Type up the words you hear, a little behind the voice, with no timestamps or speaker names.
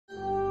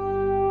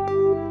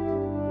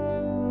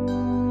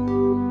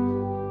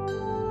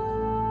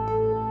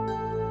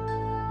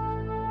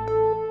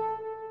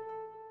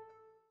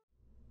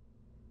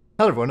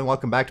Hello everyone and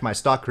welcome back to my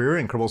stock career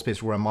in Kerbal Space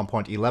Program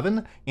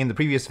 1.11. In the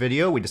previous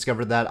video, we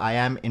discovered that I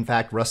am in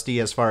fact rusty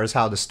as far as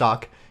how the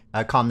stock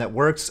ComNet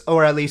works,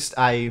 or at least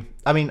I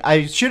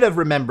should have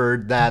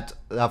remembered that,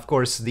 of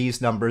course, these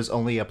numbers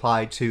only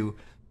apply to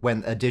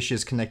when a dish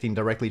is connecting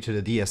directly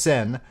to the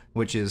DSN,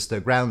 which is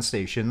the ground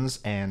stations,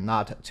 and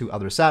not to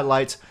other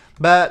satellites,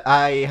 but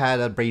I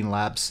had a brain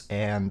lapse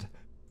and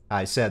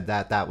I said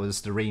that that was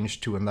the range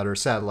to another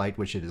satellite,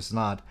 which it is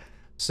not.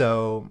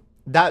 So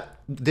that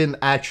didn't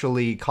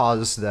actually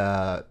cause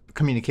the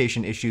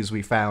communication issues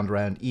we found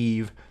around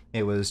Eve.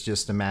 It was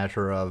just a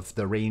matter of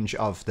the range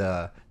of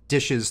the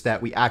dishes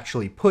that we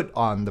actually put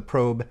on the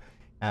probe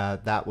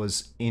that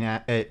was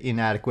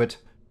inadequate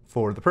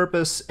for the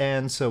purpose,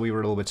 and so we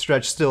were a little bit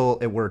stretched. Still,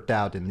 it worked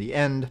out in the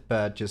end,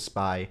 but just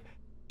by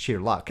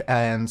sheer luck.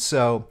 And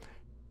so,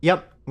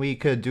 yep, we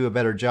could do a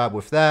better job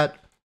with that.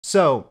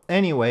 So,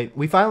 anyway,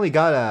 we finally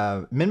got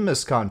a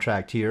Minmus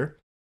contract here.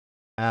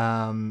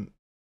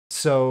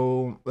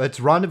 So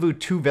let's rendezvous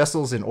 2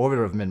 vessels in orbit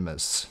of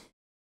Minmus.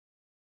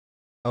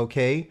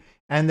 Okay,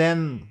 and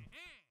then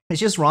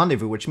it's just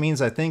rendezvous, which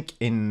means I think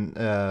in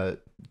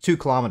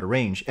 2-kilometer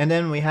range. And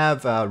then we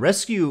have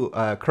rescue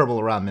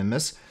Kerbal around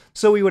Minmus,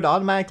 so we would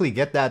automatically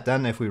get that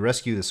done if we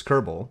rescue this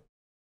Kerbal.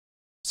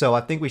 So I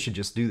think we should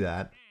just do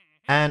that.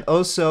 And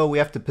also we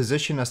have to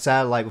position a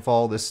satellite with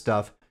all this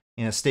stuff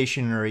in a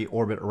stationary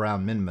orbit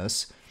around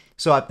Minmus.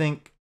 So I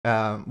think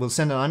we'll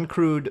send an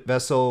uncrewed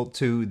vessel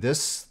to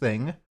this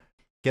thing,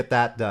 get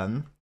that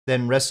done,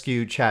 then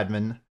rescue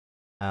Chadman,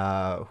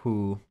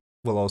 who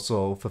will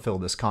also fulfill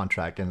this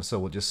contract, and so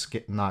we'll just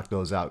knock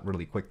those out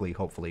really quickly,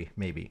 hopefully,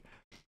 maybe.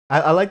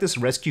 I like this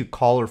rescue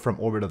caller from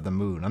orbit of the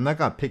moon. I'm not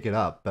gonna pick it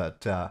up,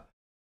 but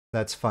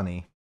that's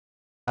funny.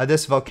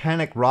 This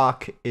volcanic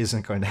rock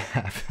isn't going to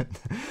happen.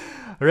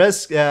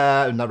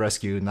 Not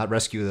rescue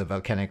the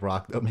volcanic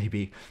rock, though,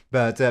 maybe.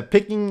 But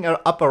picking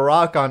up a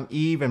rock on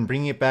Eve and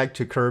bringing it back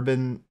to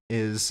Kerbin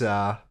is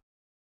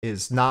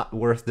not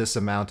worth this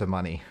amount of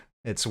money.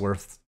 It's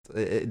worth...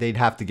 they'd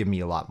have to give me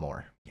a lot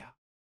more. Yeah.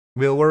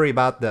 We'll worry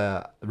about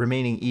the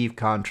remaining Eve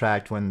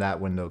contract when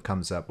that window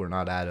comes up. We're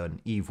not at an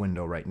Eve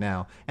window right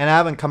now. And I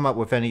haven't come up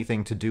with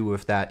anything to do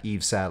with that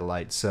Eve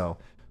satellite, so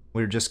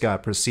we're just gonna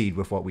proceed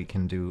with what we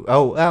can do.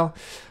 Oh, well,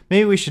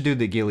 maybe we should do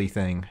the Gilly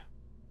thing.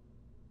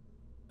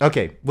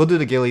 Okay, we'll do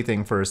the Gilly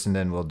thing first, and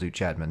then we'll do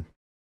Chadman.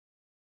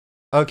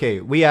 Okay,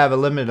 we have a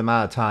limited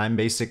amount of time,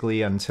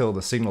 basically until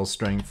the signal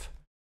strength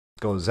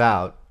goes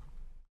out.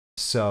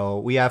 So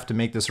we have to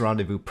make this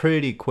rendezvous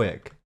pretty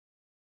quick.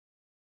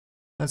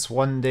 That's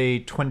 1 day,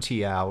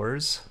 20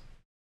 hours.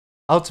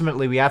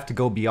 Ultimately, we have to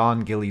go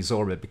beyond Gilly's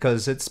orbit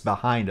because it's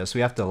behind us.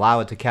 We have to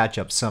allow it to catch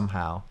up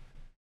somehow.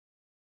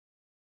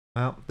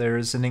 Well,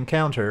 there's an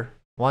encounter.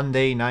 1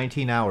 day,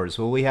 19 hours.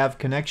 Will we have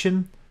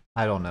connection?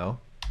 I don't know,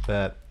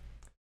 but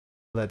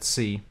let's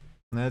see.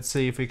 Let's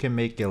see if we can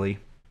make Gilly.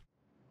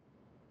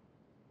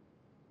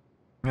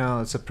 No,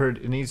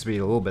 it needs to be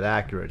a little bit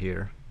accurate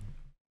here.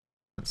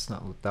 Let's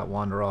not let that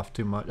wander off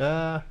too much.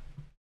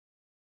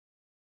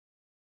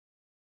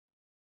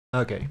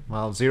 Okay,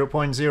 well,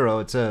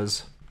 0.0 it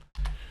says.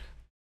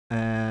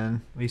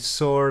 And we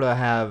sort of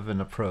have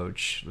an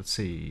approach. Let's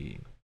see.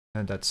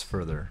 And that's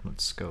further.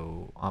 Let's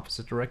go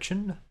opposite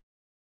direction.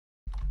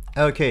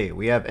 Okay,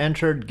 we have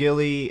entered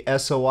Gilly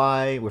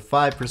SOI with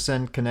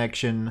 5%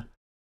 connection.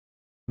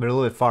 We're a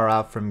little bit far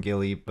out from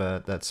Gilly,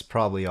 but that's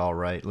probably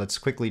alright. Let's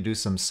quickly do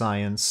some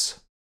science.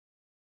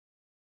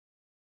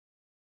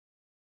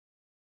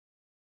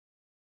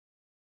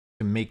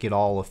 To make it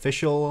all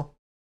official.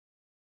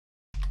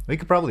 We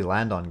could probably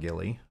land on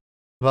Gilly.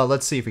 Well,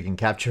 let's see if we can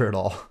capture it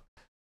all.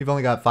 We've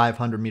only got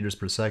 500 meters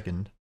per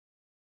second.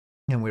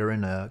 And we're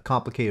in a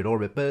complicated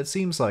orbit, but it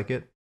seems like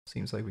it.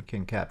 Seems like we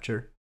can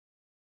capture.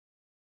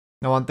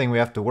 Now, one thing we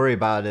have to worry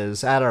about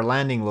is at our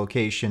landing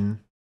location...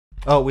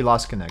 Oh, we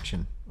lost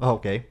connection.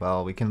 Okay,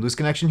 well, we can lose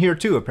connection here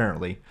too,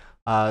 apparently.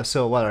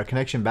 So what, our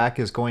connection back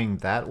is going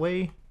that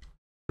way?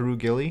 Through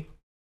Gilly?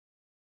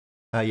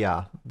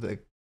 Yeah, the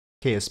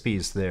KSP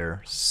is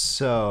there.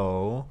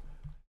 So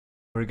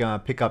we're gonna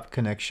pick up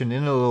connection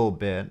in a little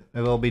bit.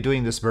 We'll be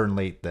doing this burn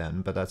late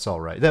then, but that's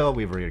alright. Oh,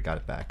 we've already got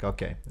it back.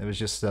 Okay, it was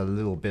just a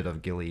little bit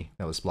of Gilly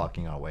that was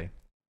blocking our way.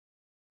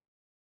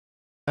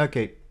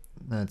 Okay,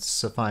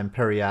 that's a fine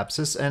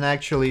periapsis. And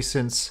actually,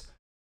 since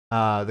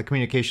the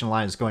communication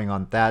line is going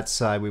on that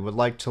side, we would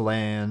like to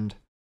land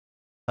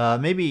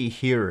maybe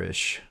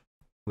here-ish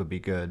would be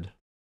good,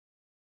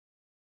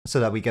 so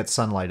that we get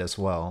sunlight as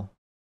well.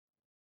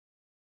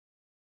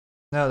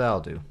 No, that'll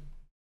do.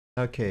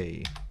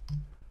 Okay.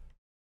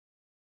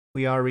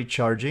 We are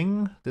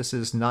recharging. This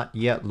is not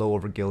yet low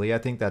over Gilly. I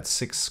think that's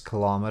 6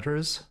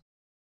 kilometers.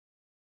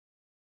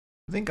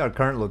 I think our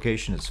current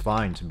location is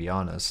fine, to be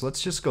honest.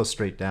 Let's just go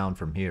straight down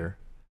from here.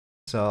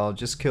 So I'll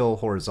just kill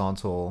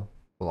horizontal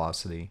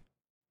velocity.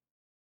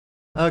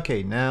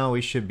 Okay, now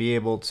we should be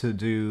able to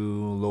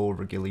do low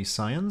over Gilly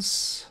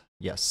science.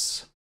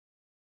 Yes.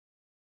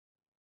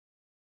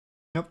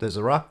 Nope, there's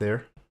a rock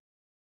there.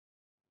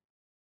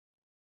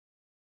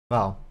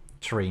 Wow,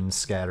 terrain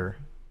scatter.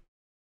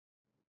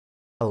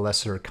 a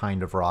lesser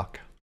kind of rock.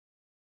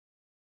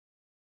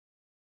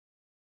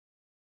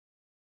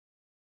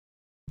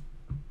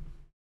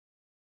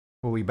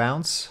 Will we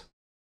bounce?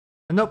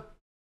 Nope.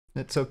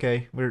 It's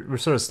okay. We're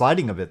sort of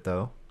sliding a bit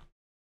though.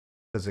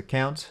 Does it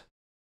count?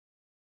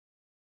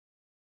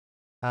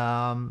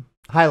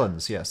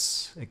 Highlands,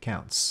 yes, it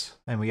counts.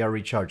 And we are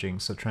recharging,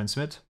 so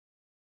transmit.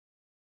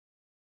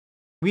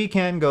 We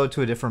can go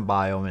to a different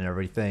biome and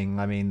everything.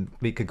 I mean,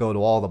 we could go to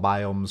all the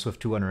biomes with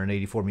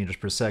 284 meters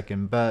per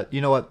second, but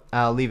you know what?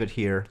 I'll leave it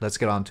here. Let's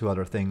get on to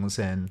other things,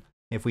 and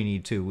if we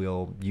need to,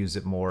 we'll use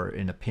it more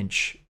in a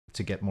pinch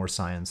to get more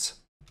science.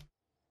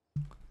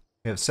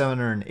 We have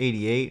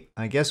 788.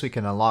 I guess we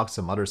can unlock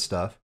some other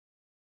stuff.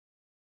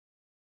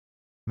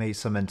 Maybe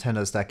some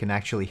antennas that can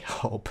actually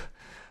help.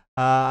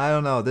 I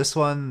don't know. This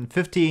one,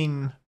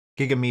 15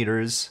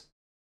 gigameters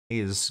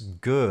is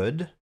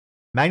good.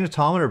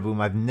 Magnetometer boom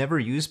I've never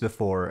used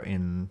before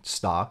in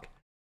stock.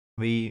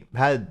 We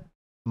had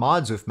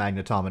mods with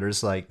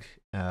magnetometers like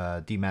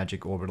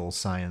D-Magic Orbital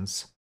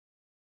Science.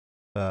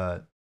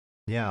 But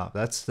yeah,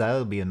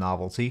 that'll be a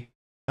novelty.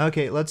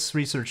 Okay, let's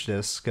research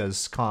this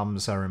because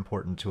comms are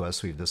important to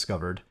us, we've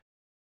discovered.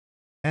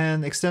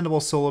 And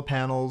extendable solar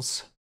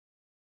panels,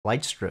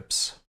 light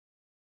strips.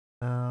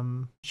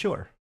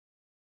 Sure.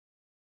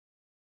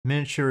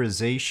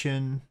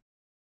 Miniaturization.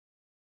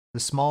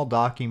 The small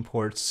docking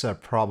ports are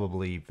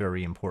probably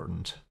very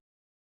important.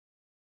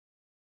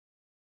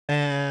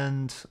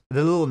 And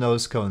the little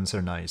nose cones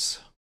are nice.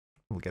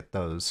 We'll get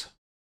those.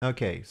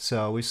 Okay,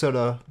 so we sort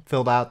of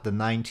filled out the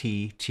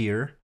 90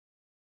 tier.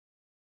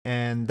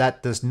 And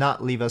that does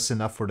not leave us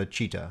enough for the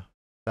cheetah.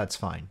 That's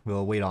fine.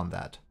 We'll wait on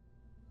that.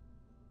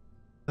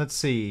 Let's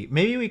see.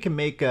 Maybe we can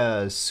make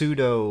a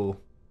pseudo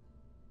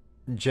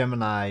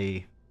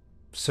Gemini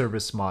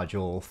service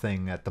module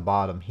thing at the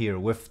bottom here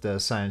with the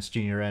Science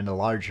Junior and a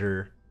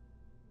larger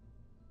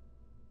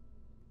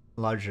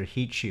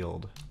heat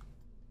shield.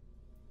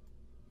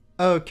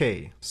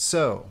 Okay,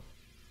 so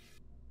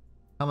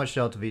how much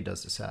Delta V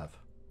does this have?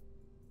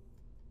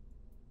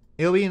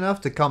 It'll be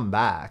enough to come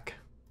back.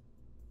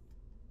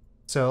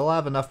 So it'll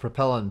have enough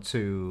propellant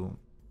to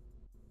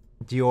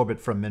deorbit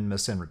from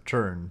Minmus and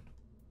return.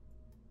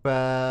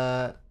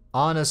 But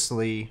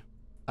honestly,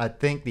 I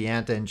think the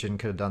Ant engine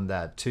could have done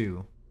that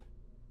too.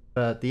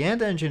 But the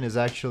Ant engine is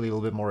actually a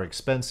little bit more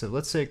expensive.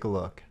 Let's take a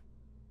look.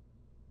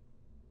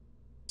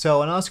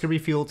 So an Oscar B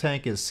fuel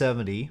tank is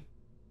 70.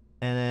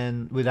 And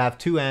then we'd have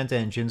two Ant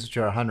engines, which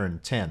are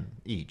 110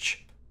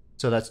 each.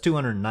 So that's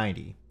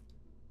 290.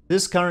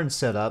 This current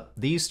setup,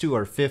 these two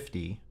are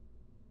 50.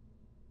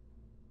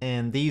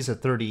 And these are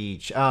 30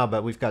 each.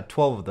 But we've got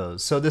 12 of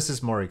those. So this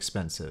is more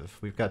expensive.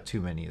 We've got too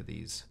many of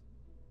these.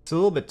 It's a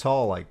little bit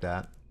tall like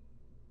that.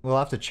 We'll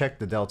have to check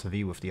the Delta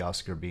V with the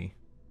Oscar B.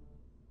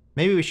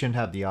 Maybe we shouldn't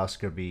have the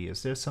Oscar B.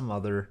 Is there some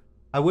other...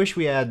 I wish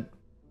we had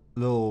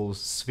little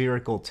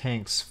spherical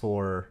tanks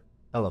for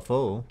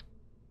LFO.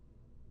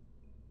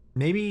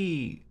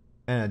 Maybe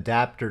an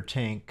adapter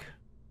tank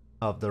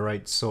of the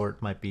right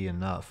sort might be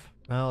enough.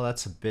 Well,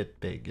 that's a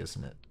bit big,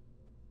 isn't it?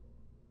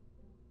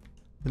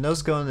 The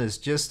nose cone is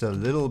just a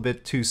little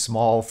bit too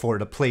small for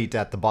the plate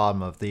at the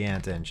bottom of the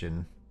Ant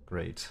engine.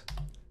 Great.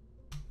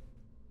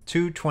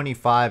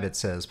 225 it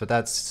says, but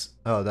that's...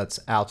 Oh, that's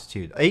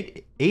altitude.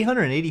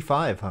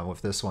 885 huh,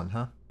 with this one,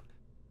 huh?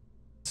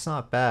 It's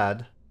not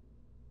bad.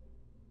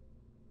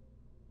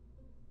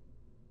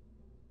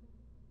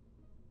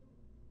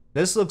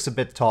 This looks a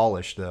bit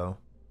tallish, though.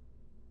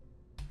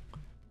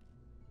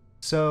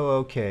 So,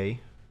 okay.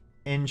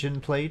 Engine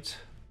plate.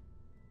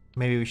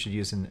 Maybe we should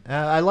use an...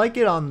 I like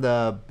it on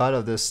the butt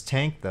of this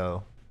tank,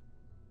 though.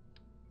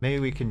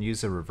 Maybe we can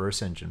use a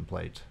reverse engine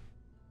plate.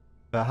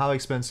 But how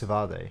expensive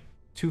are they?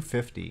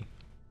 250.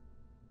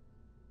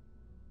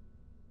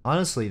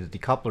 Honestly, the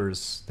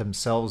decouplers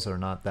themselves are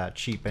not that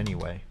cheap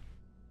anyway.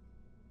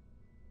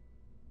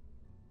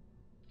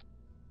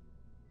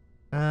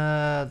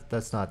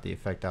 That's not the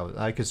effect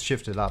I could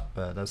shift it up,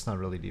 but that's not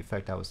really the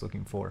effect I was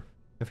looking for.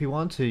 If we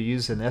want to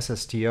use an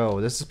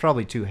SSTO, this is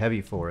probably too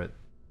heavy for it.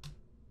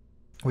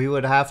 We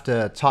would have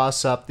to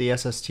toss up the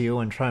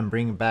SSTO and try and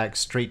bring it back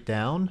straight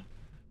down.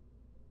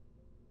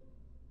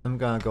 I'm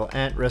gonna go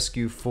Ant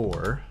Rescue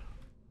 4.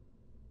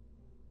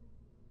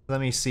 Let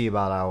me see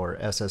about our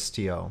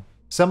SSTO.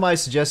 Somebody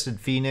suggested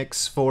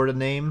Phoenix for the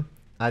name.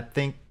 I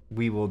think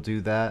we will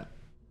do that.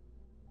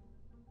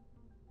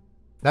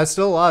 That's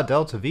still a lot of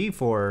Delta V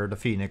for the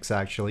Phoenix,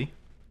 actually.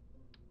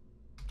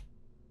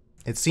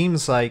 It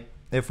seems like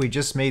if we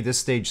just made this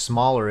stage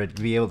smaller,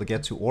 it'd be able to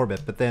get to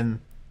orbit, but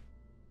then...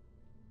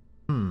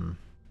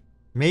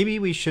 Maybe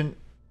we shouldn't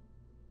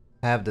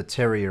have the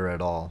Terrier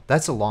at all.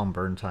 That's a long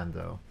burn time,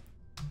 though.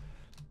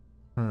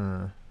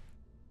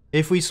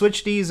 If we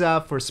switch these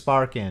out for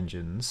spark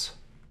engines...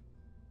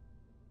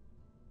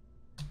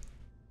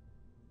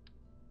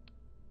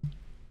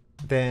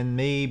 then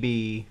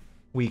maybe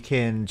we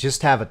can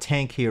just have a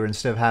tank here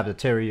instead of have the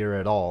Terrier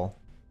at all.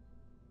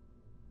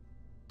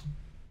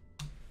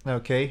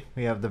 Okay,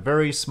 we have the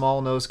very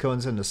small nose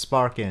cones and the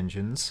spark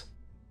engines.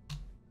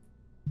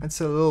 It's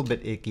a little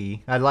bit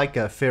icky. I'd like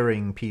a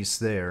fairing piece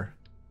there.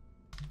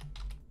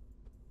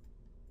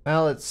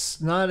 Well, it's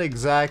not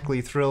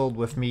exactly thrilled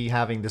with me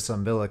having this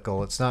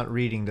umbilical. It's not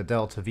reading the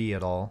delta V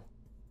at all.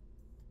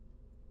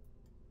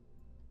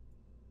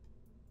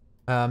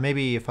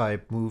 Maybe if I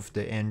move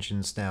the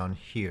engines down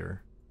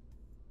here.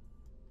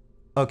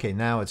 Okay,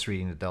 now it's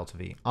reading the delta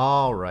V.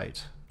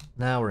 Alright.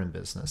 Now we're in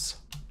business.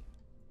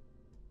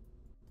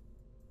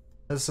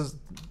 This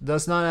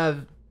does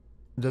not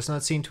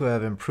seem to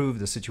have improved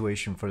the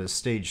situation for this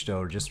stage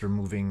though, just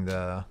removing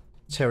the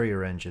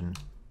Terrier engine.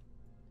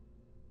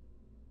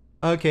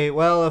 Okay,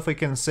 well, if we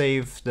can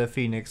save the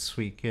Phoenix,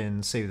 we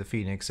can save the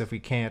Phoenix. If we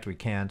can't, we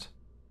can't.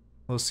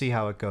 We'll see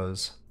how it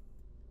goes.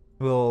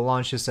 We'll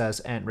launch this as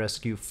Ant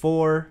Rescue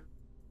 4,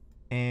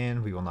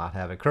 and we will not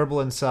have a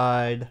Kerbal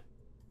inside.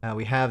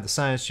 We have the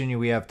Science Junior,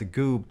 we have the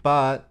Goo,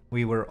 but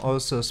we were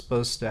also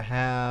supposed to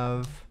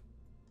have...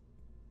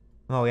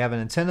 Well, we have an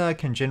antenna that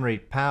can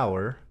generate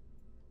power.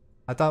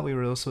 I thought we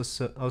were also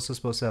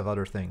supposed to have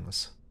other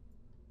things.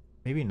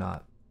 Maybe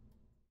not.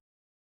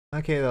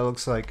 Okay, that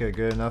looks like a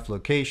good enough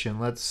location.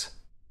 Let's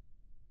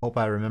hope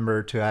I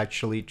remember to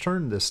actually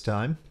turn this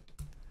time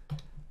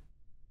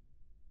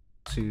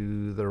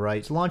to the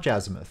right launch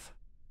azimuth.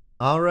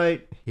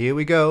 Alright, here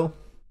we go.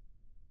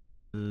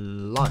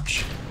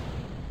 Launch.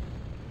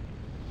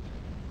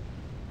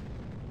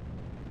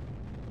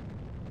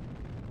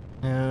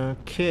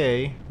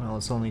 Okay, well,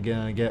 it's only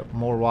gonna get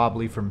more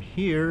wobbly from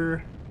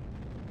here.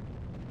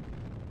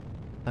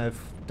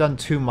 I've done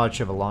too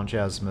much of a launch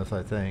azimuth,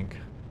 I think.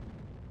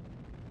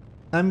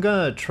 I'm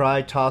gonna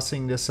try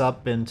tossing this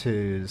up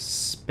into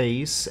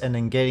space and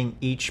then getting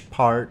each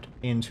part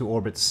into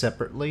orbit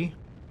separately.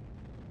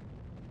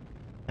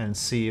 And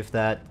see if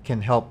that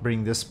can help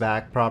bring this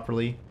back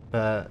properly.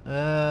 But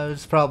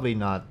it's probably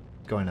not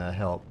going to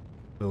help.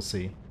 We'll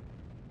see.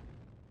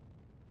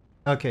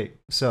 Okay,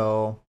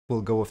 so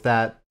we'll go with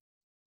that.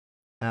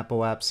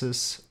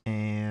 Apoapsis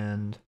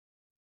and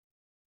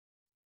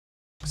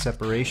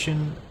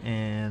separation.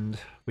 And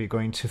we're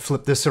going to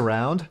flip this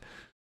around.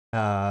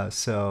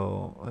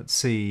 So let's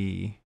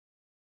see.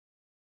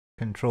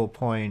 Control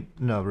point.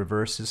 No,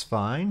 reverse is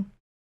fine.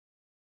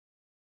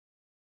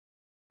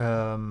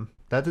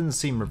 That didn't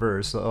seem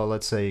reverse. Oh,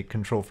 let's say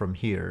control from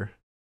here.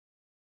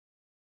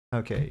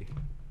 Okay.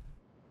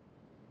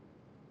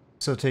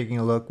 So taking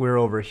a look, we're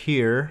over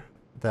here.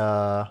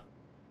 The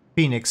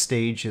Phoenix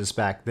stage is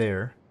back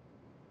there.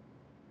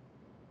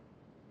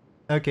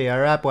 Okay,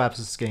 our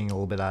Apoapsis is getting a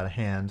little bit out of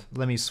hand.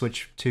 Let me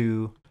switch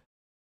to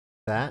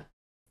that.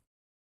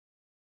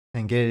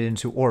 And get it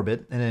into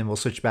orbit, and then we'll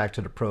switch back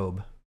to the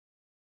probe.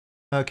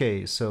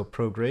 Okay, so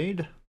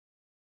prograde.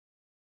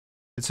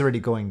 It's already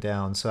going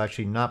down, so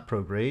actually not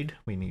prograde.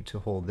 We need to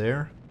hold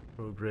there.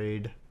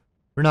 Prograde.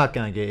 We're not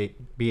going to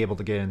be able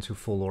to get into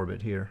full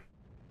orbit here.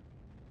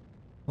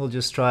 We'll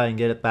just try and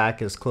get it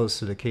back as close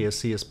to the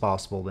KSC as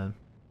possible then.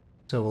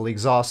 So we'll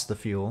exhaust the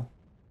fuel.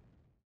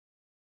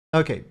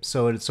 Okay,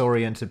 so it's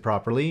oriented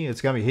properly.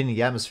 It's going to be hitting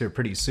the atmosphere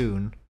pretty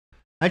soon.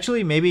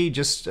 Actually, maybe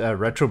just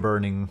retro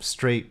burning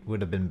straight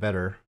would have been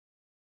better.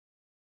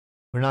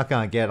 We're not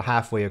going to get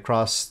halfway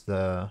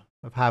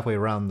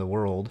around the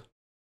world.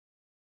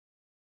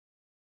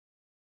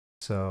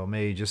 So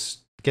maybe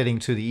just getting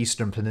to the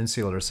Eastern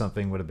Peninsula or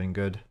something would have been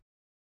good.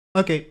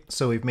 Okay,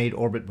 so we've made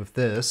orbit with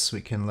this. We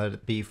can let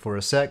it be for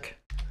a sec.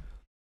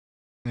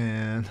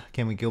 And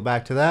can we go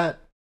back to that?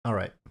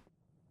 Alright.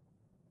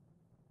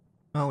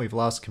 Well, we've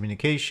lost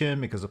communication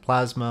because of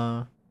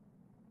plasma.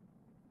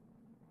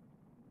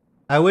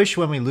 I wish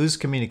when we lose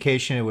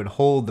communication it would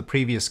hold the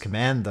previous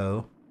command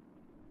though.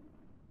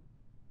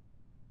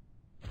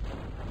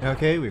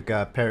 Okay, we've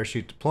got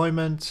parachute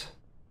deployment.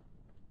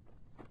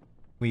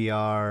 We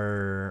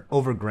are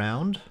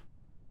overground.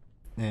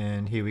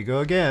 And here we go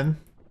again.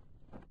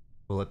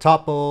 Will it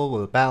topple?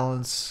 Will it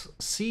balance?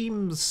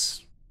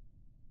 Seems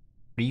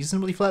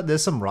reasonably flat.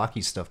 There's some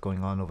rocky stuff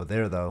going on over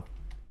there though.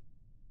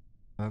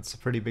 That's a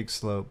pretty big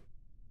slope.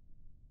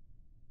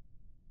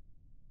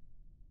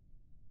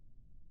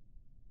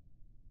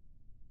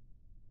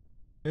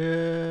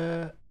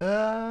 Oh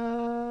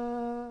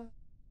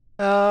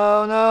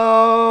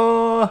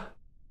no!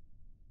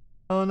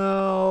 Oh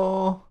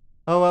no!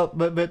 Oh well,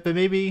 but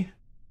maybe.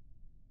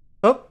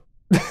 Oh,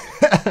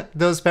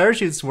 those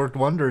parachutes worked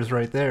wonders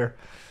right there.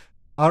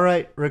 All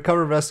right,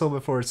 recover vessel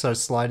before it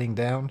starts sliding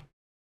down.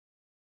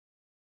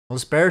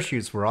 Those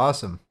parachutes were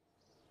awesome.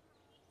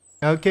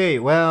 Okay,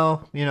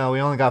 well, you know,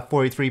 we only got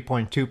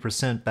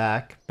 43.2%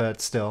 back,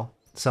 but still,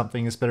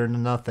 something is better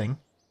than nothing.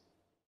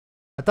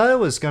 I thought it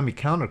was gonna be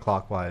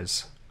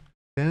counterclockwise.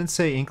 Didn't it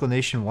say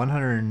inclination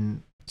 100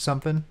 and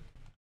something?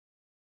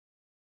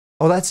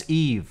 Oh, that's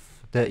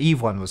Eve. The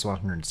Eve one was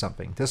 100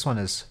 something. This one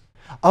is...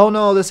 Oh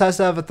no, this has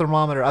to have a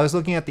thermometer. I was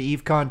looking at the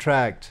Eve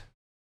contract.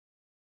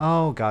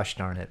 Oh gosh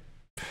darn it.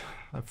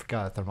 I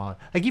forgot a thermometer.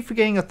 I keep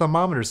forgetting a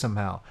thermometer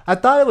somehow. I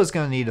thought it was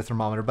going to need a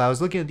thermometer, but I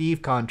was looking at the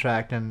Eve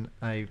contract and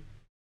I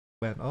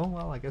went, oh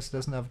well, I guess it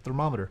doesn't have a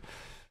thermometer.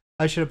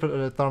 I should have put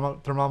a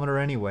thermometer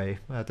anyway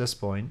at this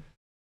point.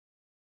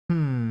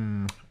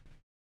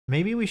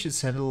 Maybe we should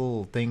send a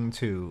little thing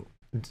to...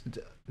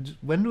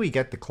 When do we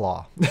get the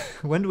claw?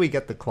 When do we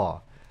get the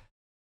claw?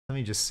 Let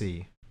me just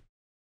see.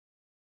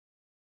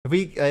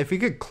 If we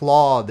could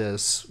claw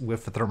this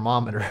with a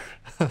thermometer,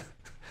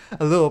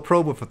 a little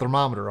probe with a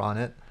thermometer on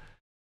it.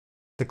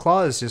 The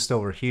claw is just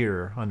over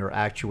here under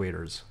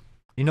actuators.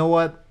 You know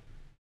what?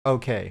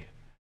 Okay.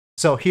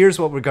 So here's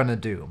what we're gonna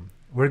do.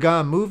 We're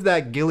gonna move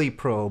that Gilly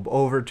probe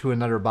over to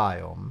another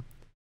biome.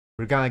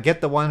 We're gonna get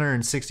the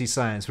 160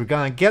 science. We're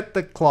gonna get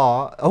the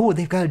claw. Oh,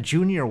 they've got a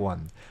junior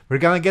one. We're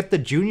gonna get the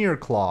junior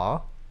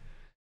claw.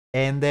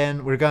 And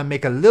then we're gonna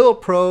make a little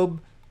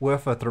probe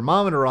with a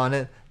thermometer on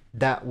it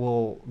that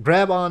will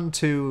grab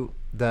onto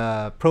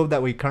the probe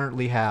that we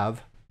currently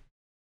have.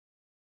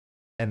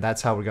 And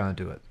that's how we're gonna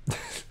do it.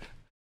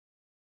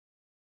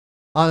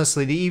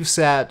 Honestly, the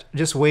EveSat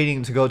just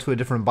waiting to go to a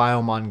different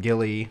biome on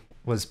Gilly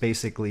was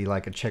basically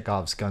like a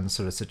Chekhov's gun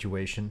sort of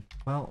situation.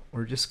 Well,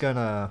 we're just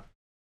gonna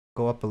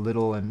go up a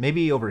little and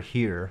maybe over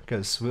here,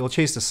 because we'll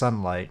chase the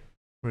sunlight.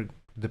 We're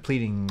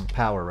depleting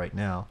power right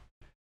now.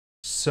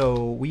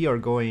 So we are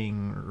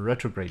going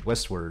retrograde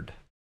westward.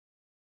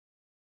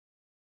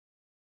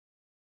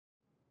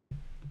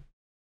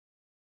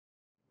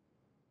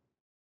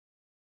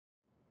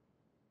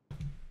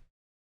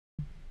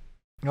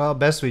 Well,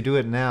 best we do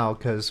it now,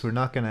 because we're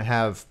not going to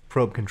have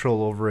probe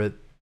control over it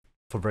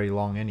for very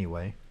long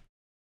anyway.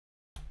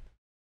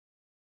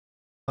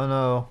 Oh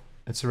no,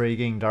 it's already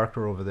getting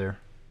darker over there.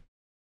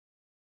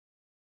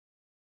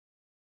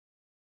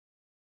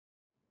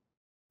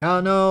 Oh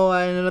no,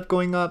 I ended up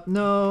going up.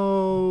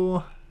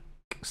 No!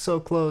 So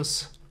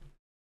close.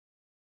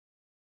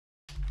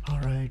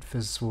 Alright,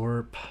 Fizz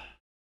Warp.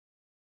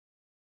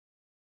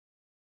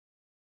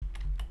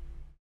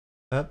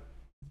 Up.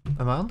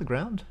 Am I on the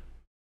ground?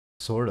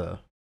 Sorta.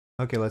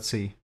 Okay, let's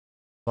see.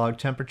 Log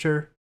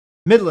temperature.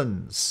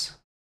 Midlands!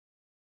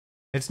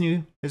 It's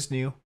new. It's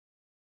new.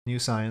 New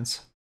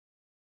science.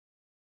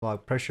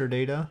 Log pressure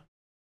data.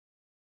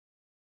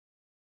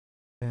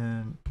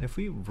 And if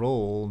we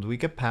roll, do we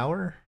get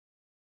power?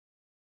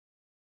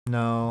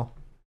 No.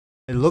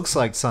 It looks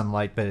like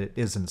sunlight, but it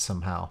isn't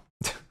somehow.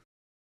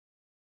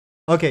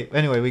 Okay,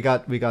 anyway, we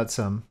got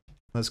some.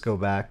 Let's go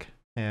back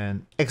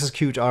and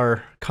execute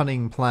our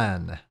cunning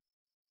plan.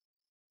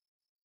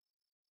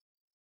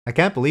 I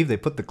can't believe they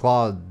put the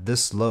claw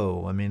this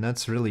low. I mean,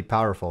 that's really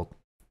powerful.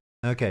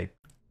 Okay.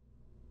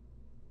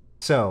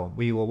 So,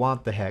 we will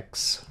want the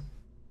hex.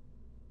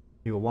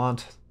 We will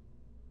want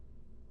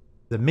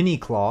the mini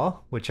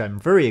claw, which I'm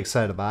very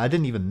excited about. I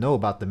didn't even know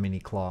about the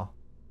mini claw.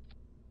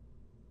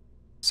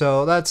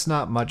 So that's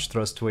not much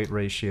thrust to weight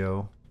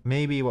ratio.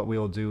 Maybe what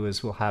we'll do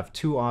is we'll have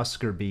 2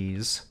 Oscar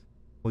bees.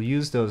 We'll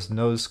use those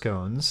nose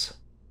cones.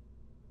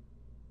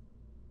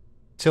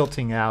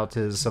 Tilting out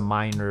is a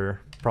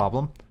minor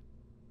problem.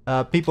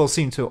 People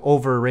seem to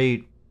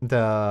overrate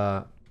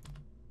the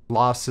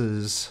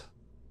losses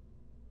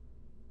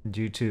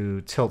due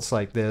to tilts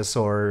like this,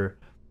 or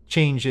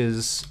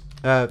changes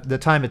the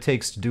time it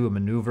takes to do a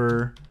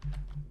maneuver.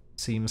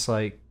 Seems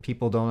like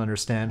people don't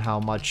understand how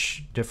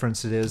much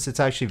difference it is. It's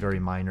actually very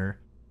minor.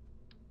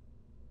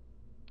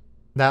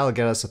 That'll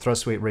get us a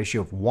thrust weight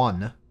ratio of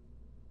 1,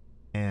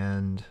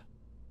 and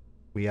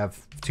we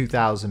have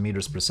 2,000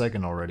 meters per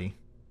second already.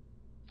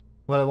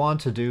 What I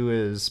want to do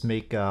is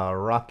make a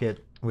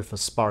rocket with a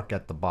spark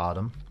at the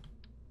bottom.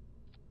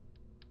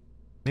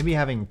 Maybe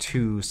having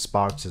 2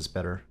 sparks is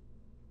better.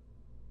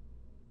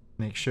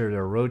 Make sure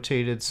they're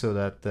rotated so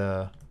that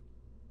the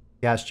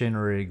gas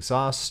generator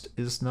exhaust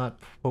is not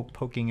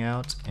poking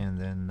out, and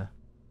then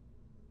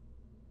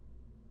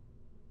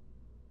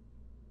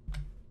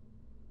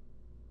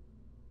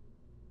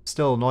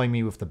still annoying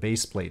me with the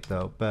base plate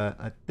though, but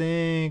I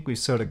think we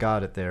sort of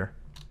got it there.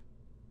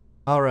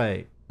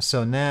 Alright,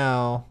 so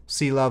now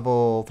sea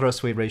level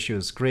thrust weight ratio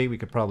is great. We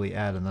could probably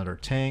add another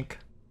tank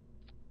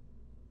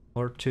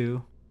or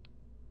 2.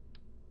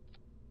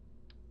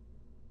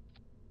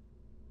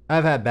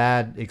 I've had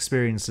bad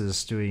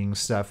experiences doing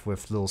stuff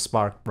with little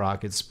spark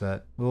rockets,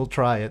 but we'll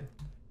try it.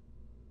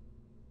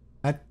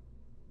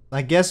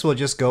 I guess we'll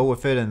just go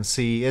with it and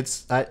see.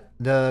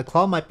 The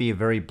claw might be a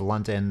very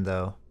blunt end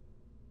though,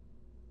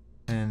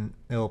 and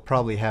it'll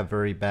probably have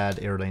very bad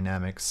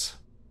aerodynamics.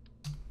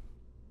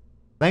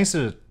 Thanks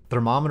to the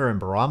thermometer and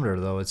barometer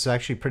though, it's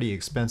actually pretty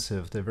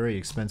expensive. They're very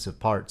expensive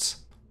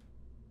parts,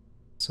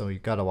 so you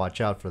gotta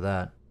watch out for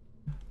that.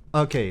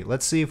 Okay,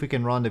 let's see if we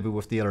can rendezvous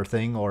with the other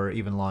thing, or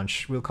even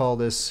launch. We'll call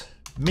this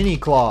Mini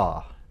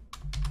Claw.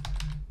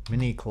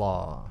 Mini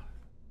Claw.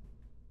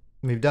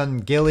 We've done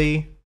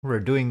Gilly, we're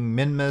doing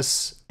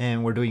Minmus,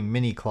 and we're doing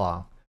Mini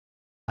Claw.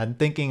 I'm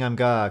thinking I'm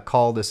gonna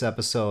call this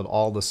episode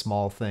All the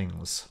Small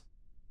Things.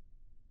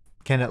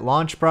 Can it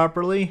launch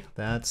properly?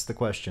 That's the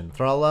question.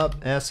 Throttle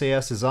up,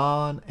 SAS is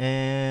on,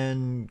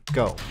 and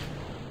go.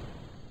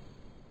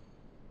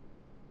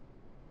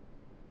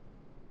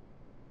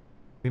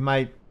 We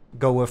might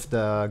go with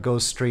the go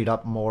straight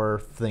up more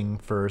thing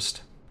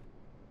first,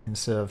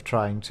 instead of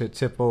trying to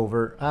tip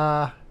over.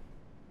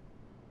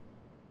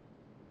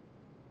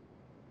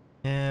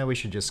 Yeah, we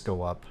should just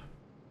go up.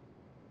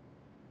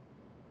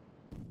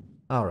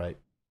 Alright.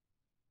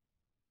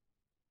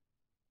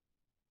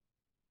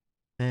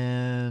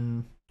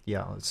 And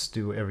yeah, let's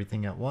do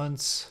everything at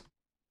once.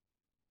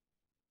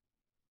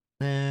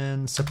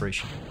 And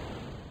separation.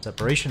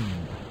 Separation.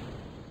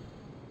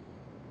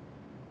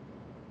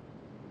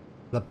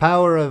 The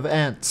power of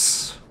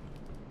ants.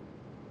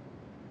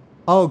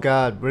 Oh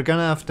god, we're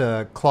gonna have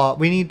to claw.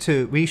 We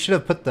should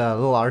have put the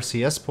little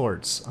RCS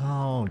ports.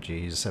 Oh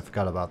jeez, I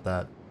forgot about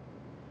that.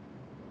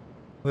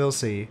 We'll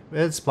see.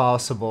 It's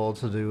possible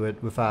to do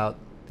it without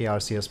the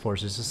RCS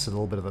ports. It's just a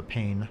little bit of a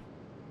pain.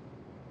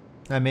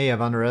 I may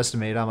have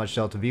underestimated how much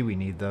Delta V we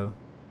need, though.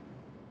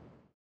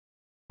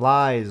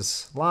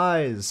 Lies!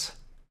 Lies!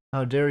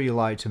 How dare you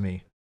lie to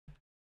me?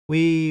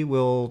 We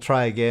will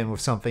try again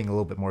with something a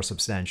little bit more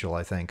substantial,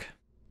 I think.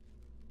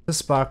 The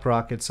spark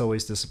rockets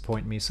always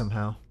disappoint me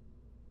somehow.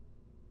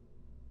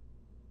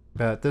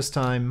 But this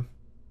time,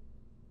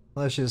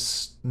 let's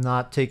just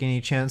not take any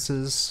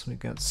chances. We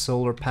got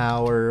solar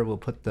power, we'll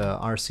put the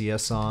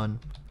RCS on.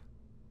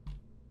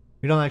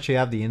 We don't actually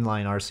have the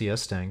inline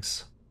RCS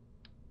tanks.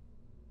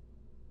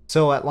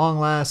 So at long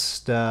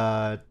last,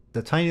 the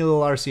tiny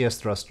little RCS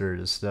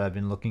thrusters that I've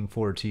been looking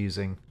forward to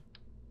using.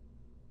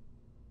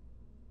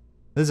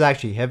 This is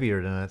actually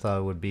heavier than I thought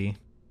it would be.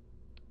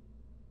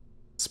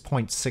 It's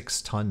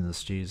 0.6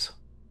 tons, jeez.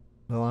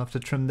 We'll have to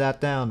trim that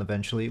down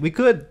eventually. We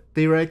could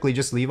theoretically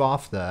just leave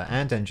off the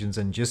ant engines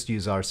and just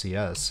use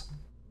RCS.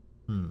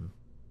 How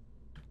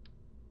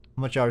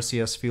much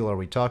RCS fuel are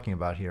we talking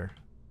about here?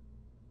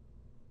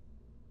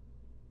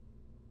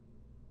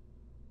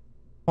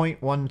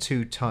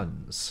 0.12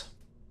 tons.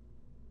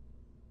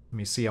 Let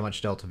me see how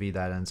much Delta V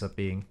that ends up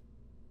being.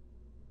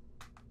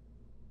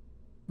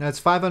 That's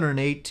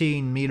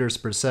 518 meters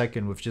per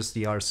second with just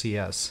the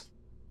RCS.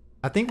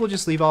 I think we'll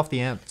just leave off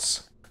the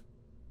ants.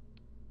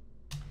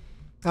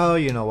 Oh,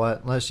 you know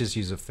what? Let's just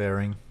use a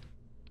fairing.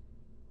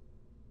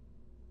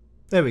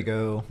 There we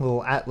go.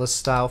 Little Atlas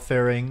style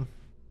fairing.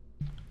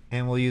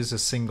 And we'll use a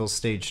single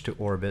stage to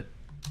orbit.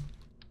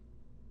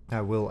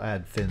 I will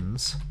add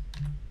fins.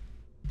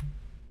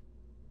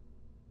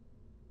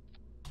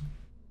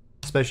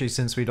 Especially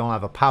since we don't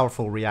have a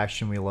powerful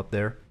reaction wheel up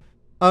there.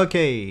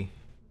 Okay.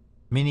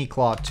 Mini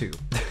Claw 2.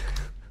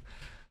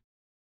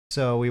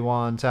 So we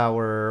want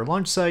our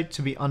launch site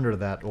to be under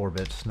that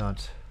orbit,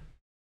 not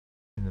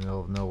in the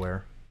middle of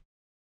nowhere.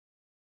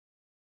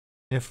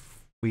 If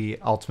we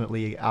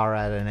ultimately are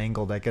at an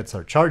angle that gets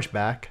our charge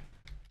back.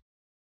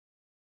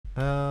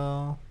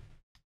 I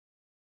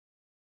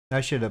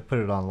should have put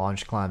it on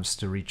launch clamps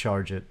to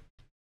recharge it.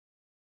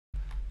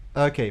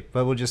 Okay,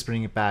 but we'll just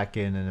bring it back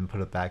in and then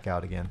put it back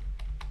out again.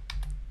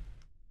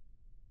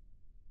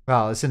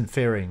 Well, it's in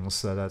fairings,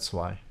 so that's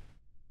why.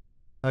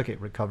 Okay,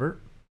 recover.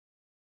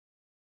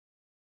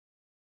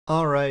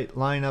 Alright,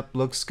 lineup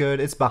looks good.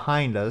 It's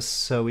behind us,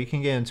 so we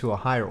can get into a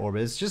higher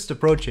orbit. It's just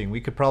approaching.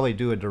 We could probably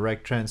do a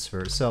direct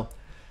transfer. So,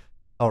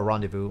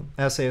 rendezvous.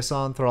 SAS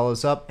on, throttle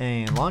is up,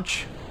 and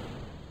launch.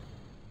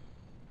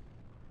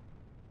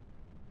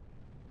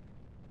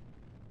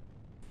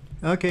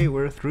 Okay,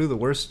 we're through the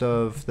worst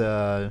of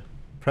the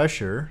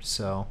pressure,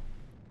 so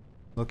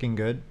looking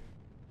good.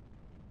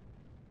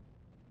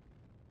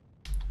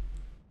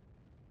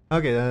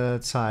 Okay,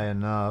 that's high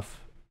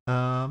enough.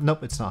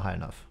 Nope, it's not high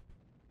enough.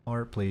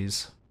 Or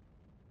please.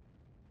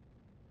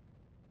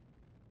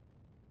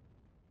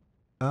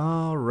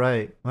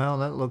 Alright, well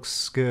that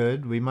looks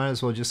good. We might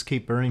as well just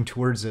keep burning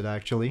towards it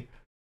actually.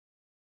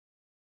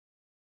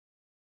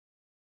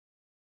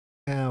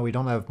 Yeah, we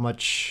don't have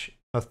much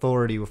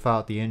authority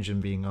without the engine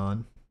being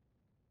on.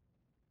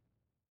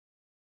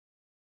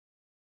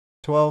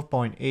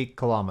 12.8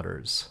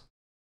 kilometers.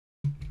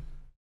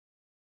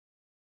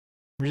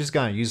 We're just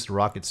gonna use the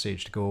rocket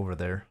stage to go over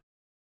there.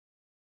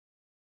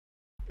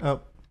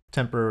 Oh,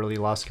 temporarily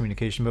lost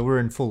communication, but we're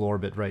in full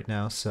orbit right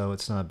now, so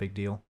it's not a big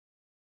deal.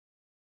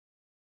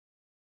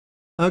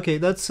 Okay,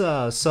 that's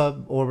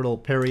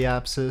suborbital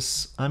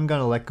periapsis. I'm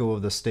gonna let go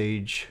of the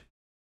stage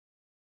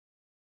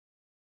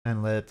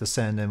and let it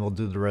descend, and we'll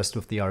do the rest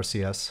with the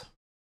RCS.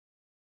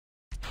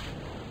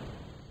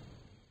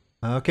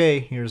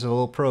 Okay, here's a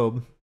little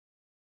probe.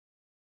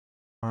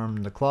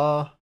 Arm the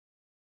claw.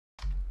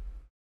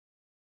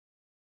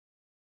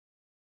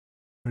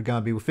 We're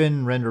gonna be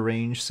within render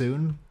range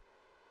soon.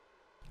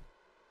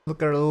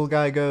 Look at our little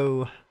guy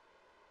go.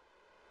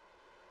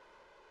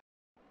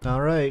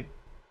 Alright.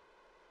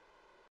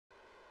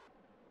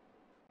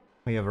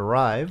 We have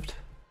arrived.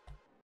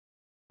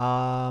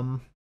 I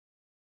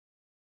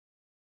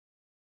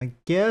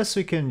guess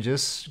we can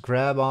just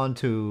grab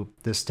onto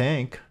this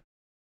tank.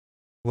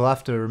 We'll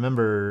have to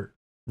remember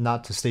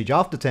not to stage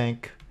off the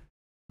tank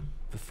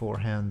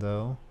beforehand,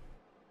 though.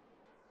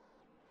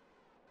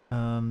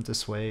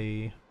 This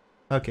way.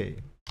 Okay,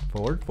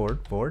 forward,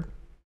 forward, forward.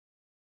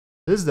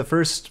 This is the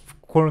first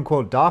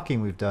quote-unquote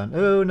docking we've done.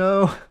 Oh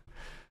no!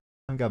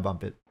 I'm gonna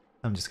bump it.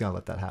 I'm just gonna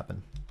let that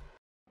happen.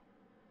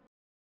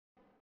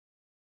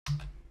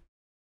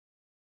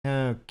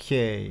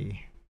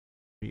 Okay.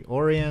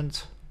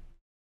 Reorient.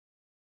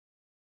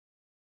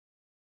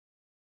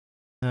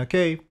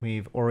 Okay,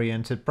 we've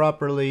oriented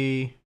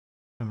properly,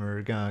 and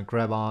we're gonna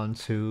grab on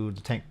to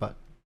the tank butt.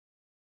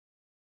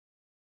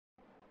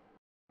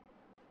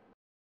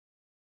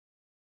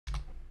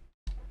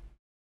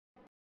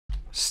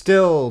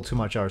 Still too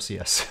much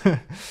RCS.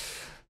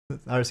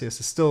 RCS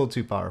is still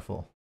too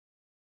powerful.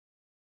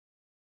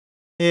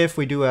 If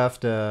we do have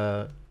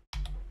to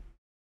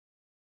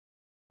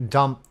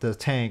dump the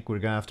tank, we're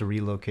gonna have to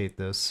relocate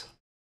this.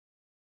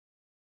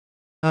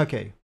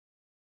 Okay.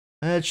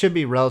 It should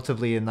be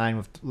relatively in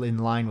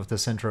line with the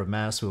center of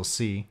mass, we'll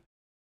see.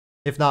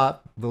 If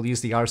not, we'll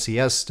use the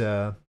RCS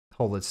to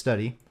hold it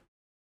steady.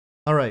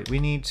 Alright, we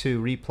need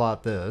to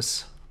replot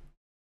this.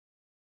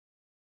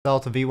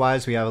 Delta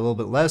V-wise, we have a little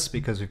bit less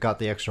because we've got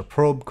the extra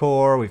probe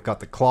core, we've got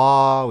the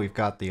claw, we've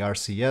got the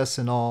RCS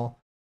and all.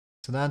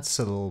 So that's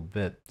a little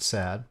bit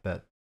sad,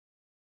 but...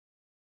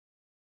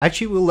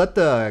 Actually, we'll let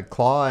the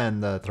claw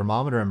and the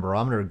thermometer and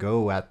barometer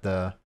go at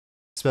the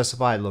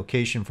specified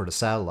location for the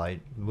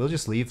satellite. We'll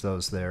just leave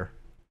those there.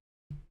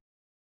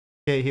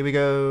 Okay, here we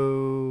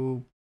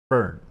go.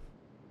 Burn.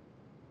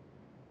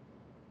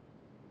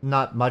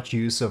 Not much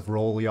use of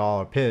roll,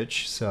 yaw, or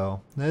pitch,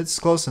 so it's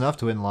close enough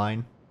to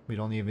inline. We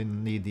don't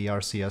even need the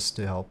RCS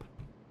to help.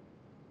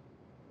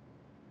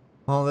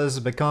 Well, this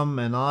has become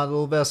an odd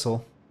little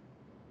vessel.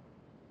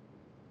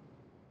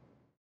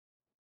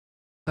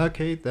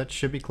 Okay, that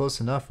should be close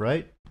enough,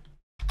 right?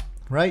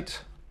 Right?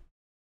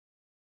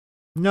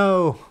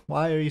 No!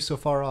 Why are you so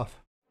far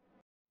off?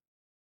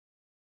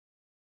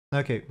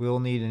 Okay, we'll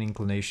need an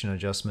inclination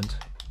adjustment.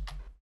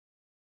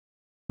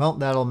 Well,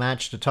 that'll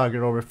match the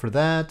target orbit for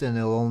that, and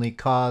it'll only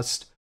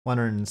cost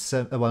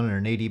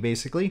 180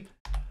 basically.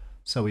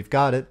 So we've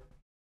got it.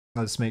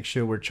 Let's make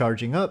sure we're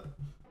charging up.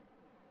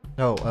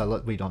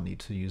 Oh, we don't need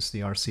to use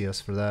the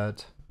RCS for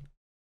that.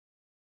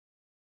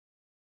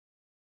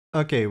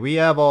 Okay, we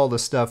have all the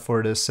stuff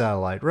for this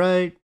satellite,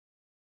 right?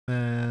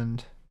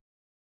 And...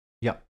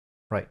 yep,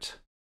 right.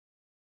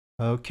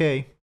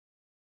 Okay.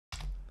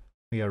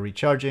 We are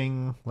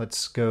recharging.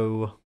 Let's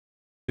go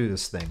do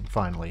this thing,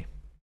 finally.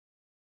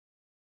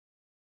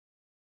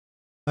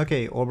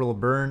 Okay, orbital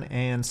burn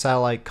and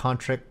satellite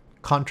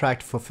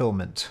contract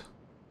fulfillment.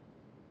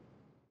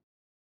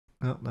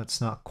 Oh, that's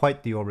not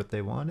quite the orbit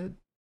they wanted.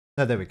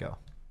 Oh, there we go.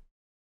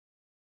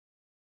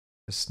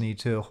 Just need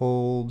to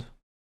hold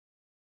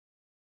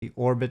the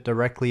orbit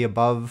directly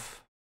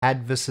above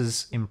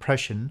Advis's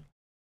impression.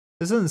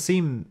 This doesn't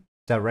seem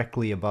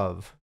directly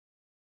above.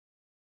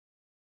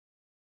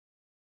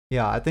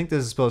 Yeah, I think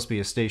this is supposed to be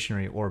a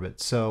stationary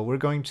orbit, so we're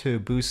going to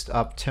boost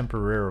up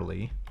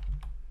temporarily.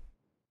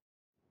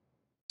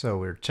 So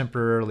we're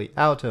temporarily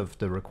out of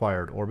the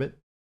required orbit.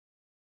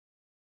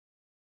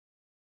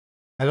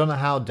 I don't know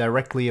how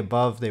directly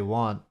above they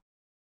want.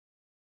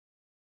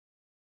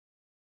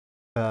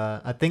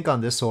 I think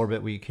on this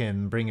orbit we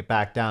can bring it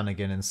back down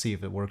again and see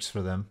if it works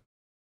for them.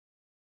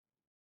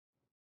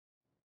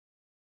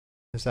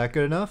 Is that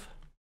good enough?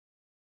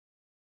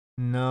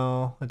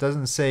 No, it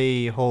doesn't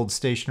say hold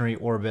stationary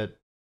orbit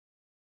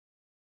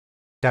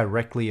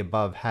directly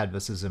above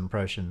Hadvis's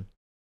impression.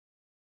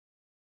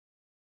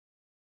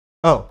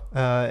 Oh,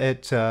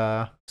 it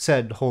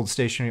said hold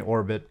stationary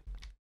orbit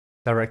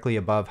directly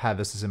above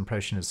Hadvis's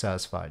impression is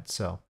satisfied,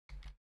 so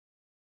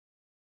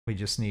we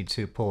just need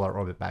to pull our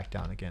orbit back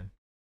down again.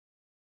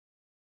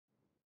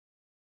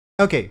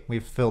 Okay,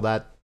 we've filled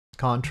that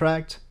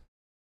contract.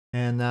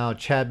 And now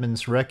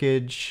Chadman's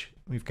wreckage.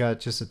 We've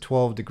got just a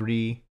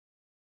 12-degree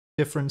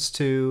difference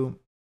to.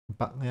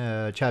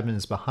 Chadman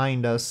is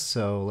behind us,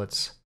 so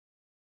let's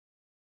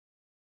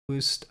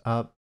boost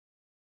up.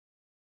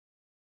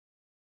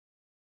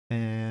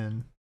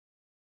 And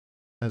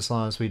as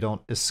long as we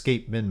don't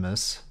escape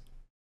Minmus,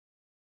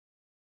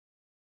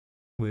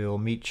 we'll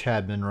meet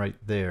Chadman right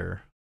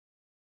there.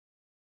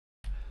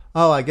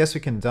 Oh, I guess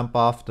we can dump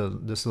off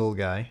this little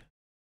guy.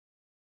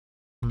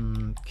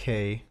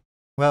 Okay.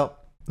 Well,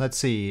 let's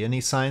see.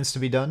 Any signs to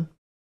be done?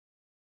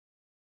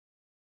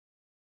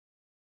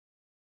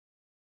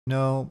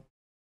 No.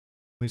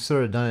 We've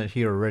sort of done it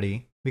here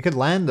already. We could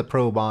land the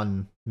probe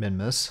on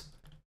Minmus.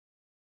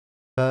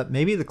 But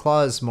maybe the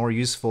claw is more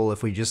useful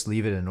if we just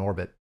leave it in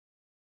orbit.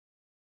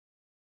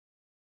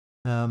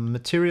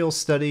 Material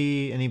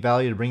study, any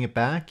value to bring it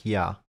back?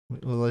 Yeah.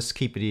 Well, let's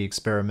keep the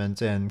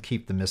experiment and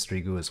keep the mystery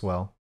goo as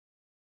well.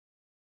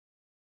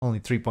 Only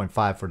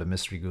 3.5 for the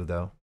mystery goo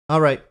though.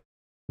 Alright.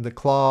 The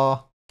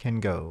claw can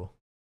go.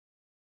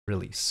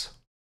 Release.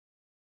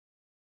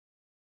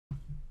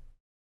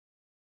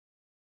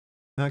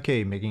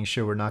 Okay, making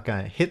sure we're not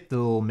gonna hit the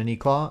little mini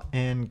claw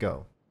and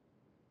go.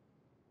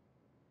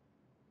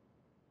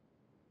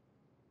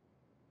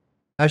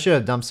 I should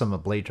have dumped some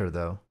ablator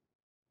though.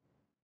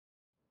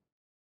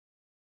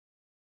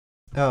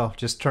 Oh,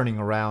 just turning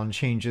around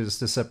changes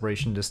the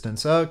separation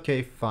distance.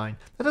 Okay, fine.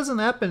 That doesn't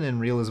happen in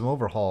Realism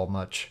Overhaul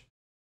much.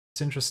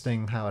 It's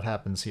interesting how it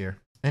happens here.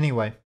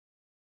 Anyway.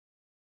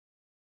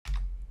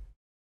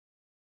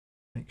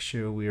 Make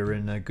sure we are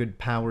in a good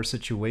power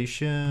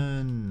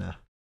situation.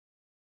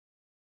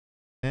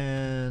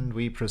 And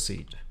we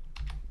proceed.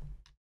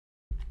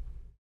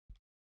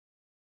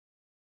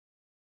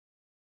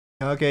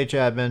 Okay,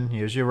 Chapman,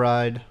 here's your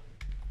ride.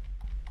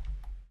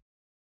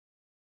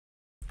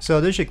 So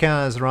this should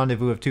count as a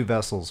rendezvous of 2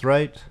 vessels,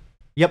 right?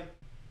 Yep,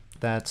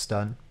 that's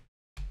done.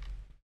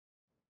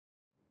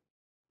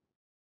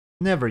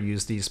 Never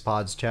use these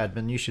pods,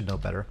 Chadman. You should know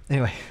better.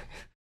 Anyway.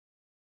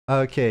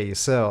 Okay,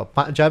 so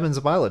Chadman's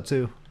a pilot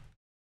too.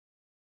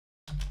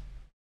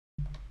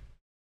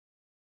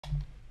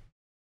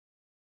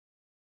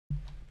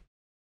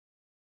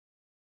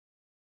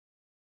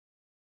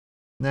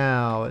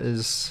 Now,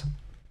 is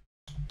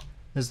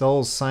the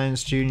whole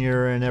Science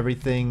Junior and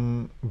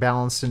everything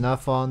balanced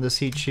enough on this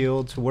heat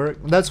shield to work?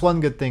 That's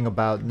one good thing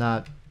about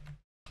not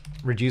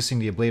reducing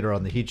the ablator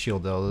on the heat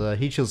shield, though. The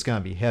heat shield's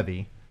gonna be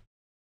heavy.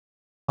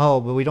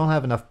 Oh, but we don't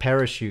have enough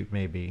parachute,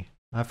 maybe.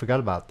 I forgot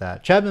about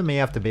that. Chapman may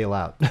have to bail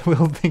out.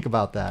 We'll think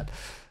about that.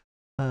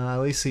 At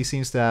least he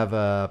seems to have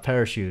a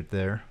parachute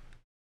there.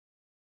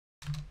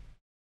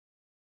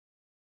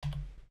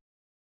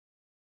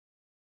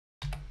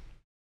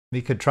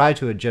 We could try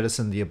to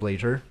jettison the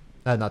ablator.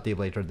 Not the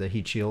ablator, the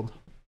heat shield.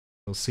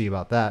 We'll see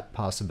about that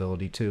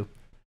possibility too.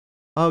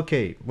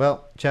 Okay,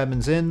 well,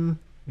 Chapman's in.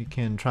 We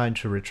can try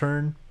to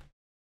return.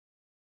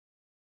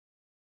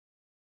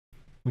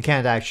 We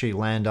can't actually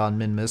land on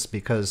Minmus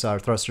because our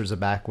thrusters are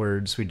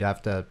backwards. We'd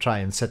have to try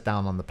and sit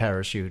down on the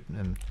parachute.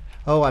 And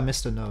oh, I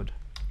missed a node.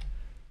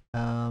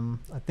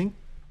 I think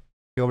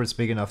the orbit's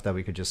big enough that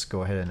we could just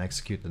go ahead and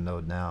execute the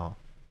node now.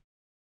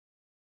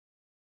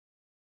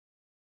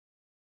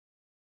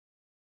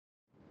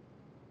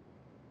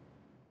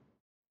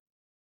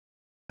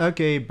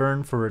 Okay,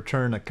 burn for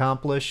return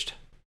accomplished.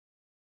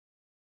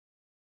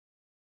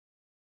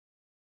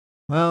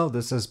 Well,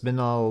 this has been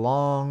a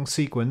long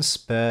sequence,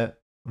 but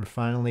we're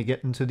finally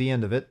getting to the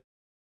end of it.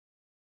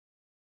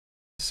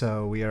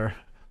 So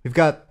we've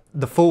got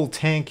the full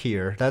tank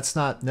here. That's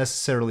not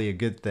necessarily a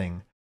good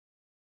thing.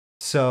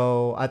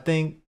 So I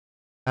think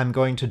I'm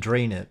going to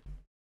drain it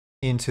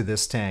into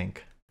this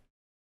tank.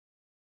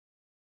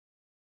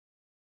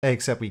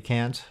 Except we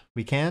can't.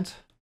 We can't?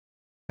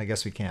 I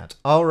guess we can't.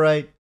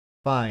 Alright,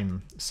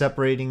 fine.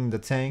 Separating the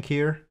tank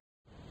here.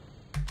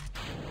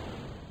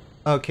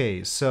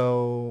 Okay,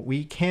 so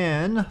we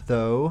can,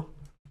 though,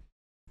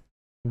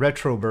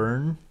 retro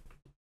burn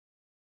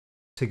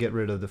to get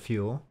rid of the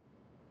fuel.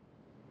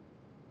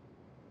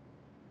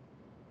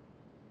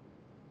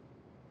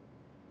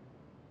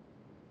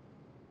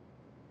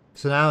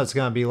 So now it's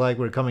gonna be like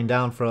we're coming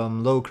down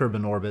from low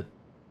Kerbal orbit.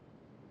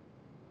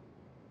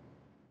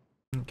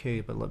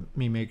 Okay, but let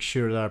me make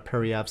sure that our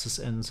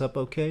periapsis ends up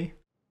okay.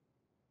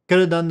 Could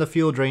have done the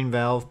fuel drain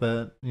valve,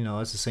 but, you know,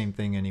 it's the same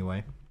thing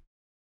anyway.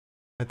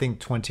 I think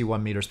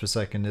 21 meters per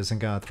second isn't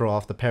gonna throw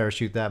off the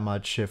parachute that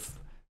much if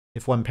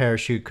one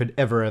parachute could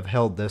ever have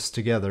held this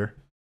together.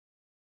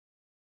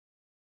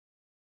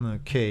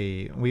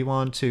 Okay, we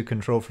want to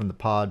control from the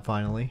pod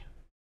finally.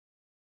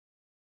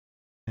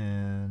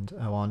 And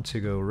I want to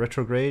go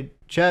retrograde.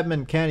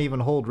 Chapman can't even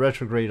hold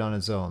retrograde on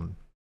its own.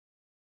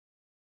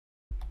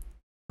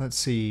 Let's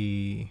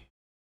see.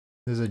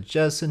 There's a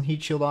jettison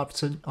heat shield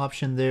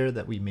option there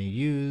that we may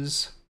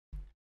use.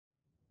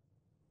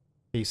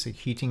 Basic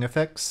heating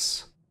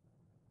effects.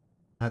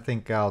 I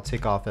think I'll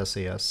take off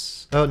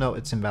SAS. Oh no,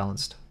 it's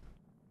imbalanced.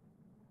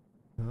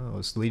 Oh,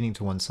 it's leaning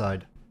to one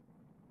side.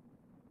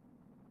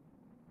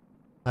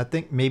 I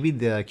think maybe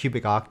the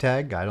cubic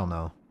octag, I don't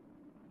know.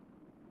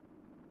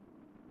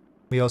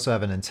 We also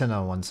have an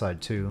antenna on one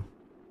side too.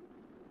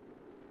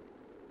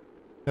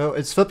 Oh,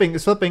 it's flipping,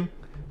 it's flipping.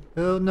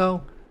 Oh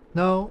no,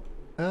 no,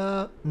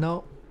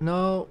 no,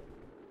 no.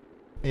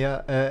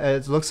 Yeah,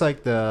 it looks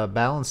like the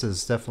balance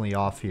is definitely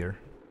off here.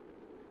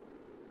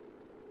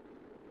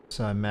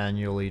 So I'm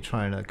manually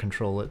trying to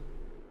control it.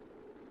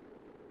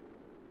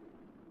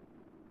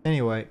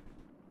 Anyway,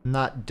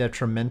 not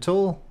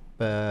detrimental,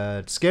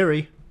 but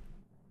scary.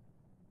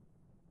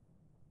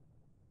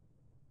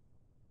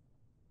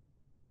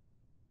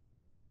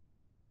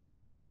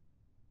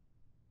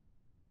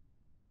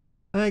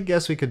 I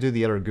guess we could do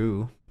the other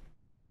goo.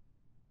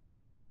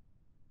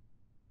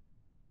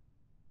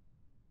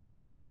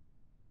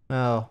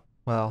 Oh,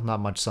 well,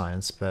 not much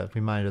science, but we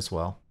might as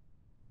well.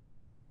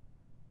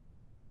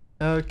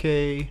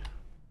 Okay,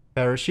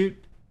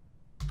 parachute.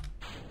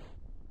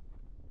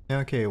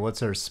 Okay,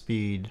 what's our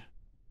speed?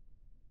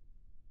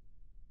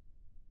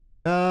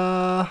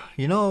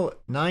 You know,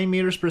 9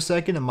 meters per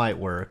second, it might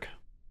work.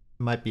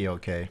 It might be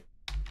okay.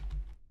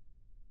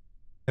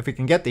 If we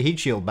can get the heat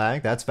shield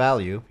back, that's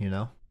value, you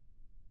know.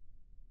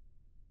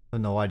 I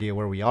have no idea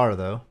where we are,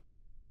 though.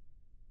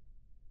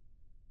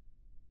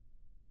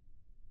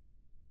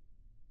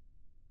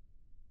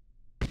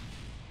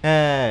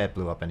 It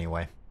blew up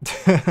anyway.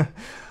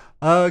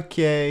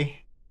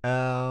 Okay.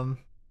 We'll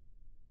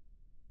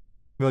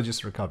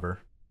just recover.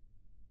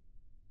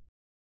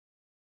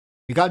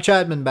 We got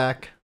Chapman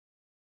back.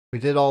 We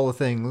did all the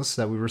things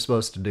that we were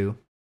supposed to do,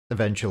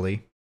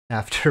 eventually,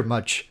 after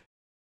much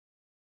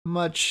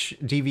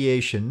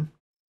deviation.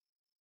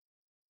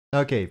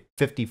 Okay,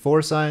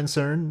 54 science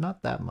earned,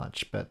 not that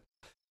much, but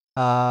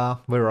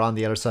we were on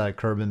the other side of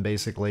Kerbal,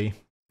 basically.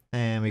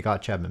 And we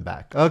got Chapman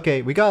back.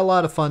 Okay, we got a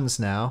lot of funds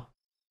now.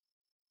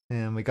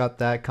 And we got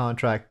that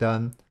contract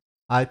done.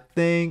 I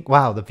think,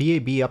 wow, the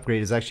VAB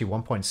upgrade is actually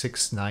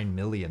 1.69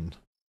 million.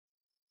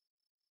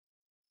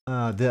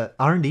 The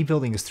R&D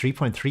building is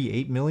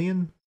 3.38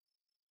 million.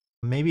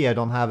 Maybe I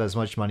don't have as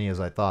much money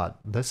as I thought.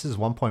 This is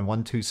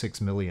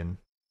 1.126 million.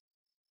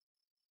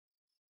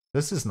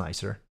 This is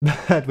nicer.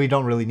 We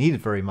don't really need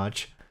it very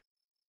much.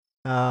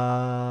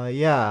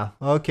 Yeah,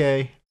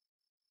 okay.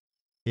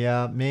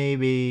 Yeah,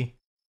 maybe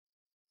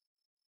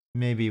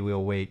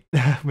we'll wait.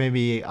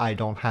 Maybe I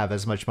don't have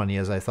as much money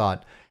as I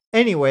thought.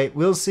 Anyway,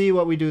 we'll see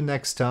what we do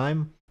next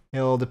time.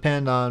 It'll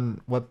depend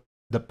on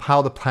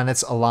how the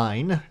planets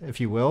align,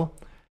 if you will.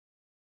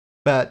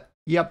 But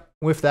yep,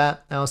 with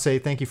that, I'll say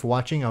thank you for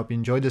watching. I hope you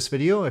enjoyed this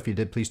video. If you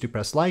did, please do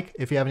press like.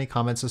 If you have any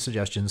comments or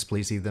suggestions,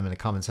 please leave them in the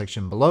comment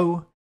section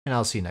below, and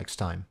I'll see you next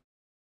time.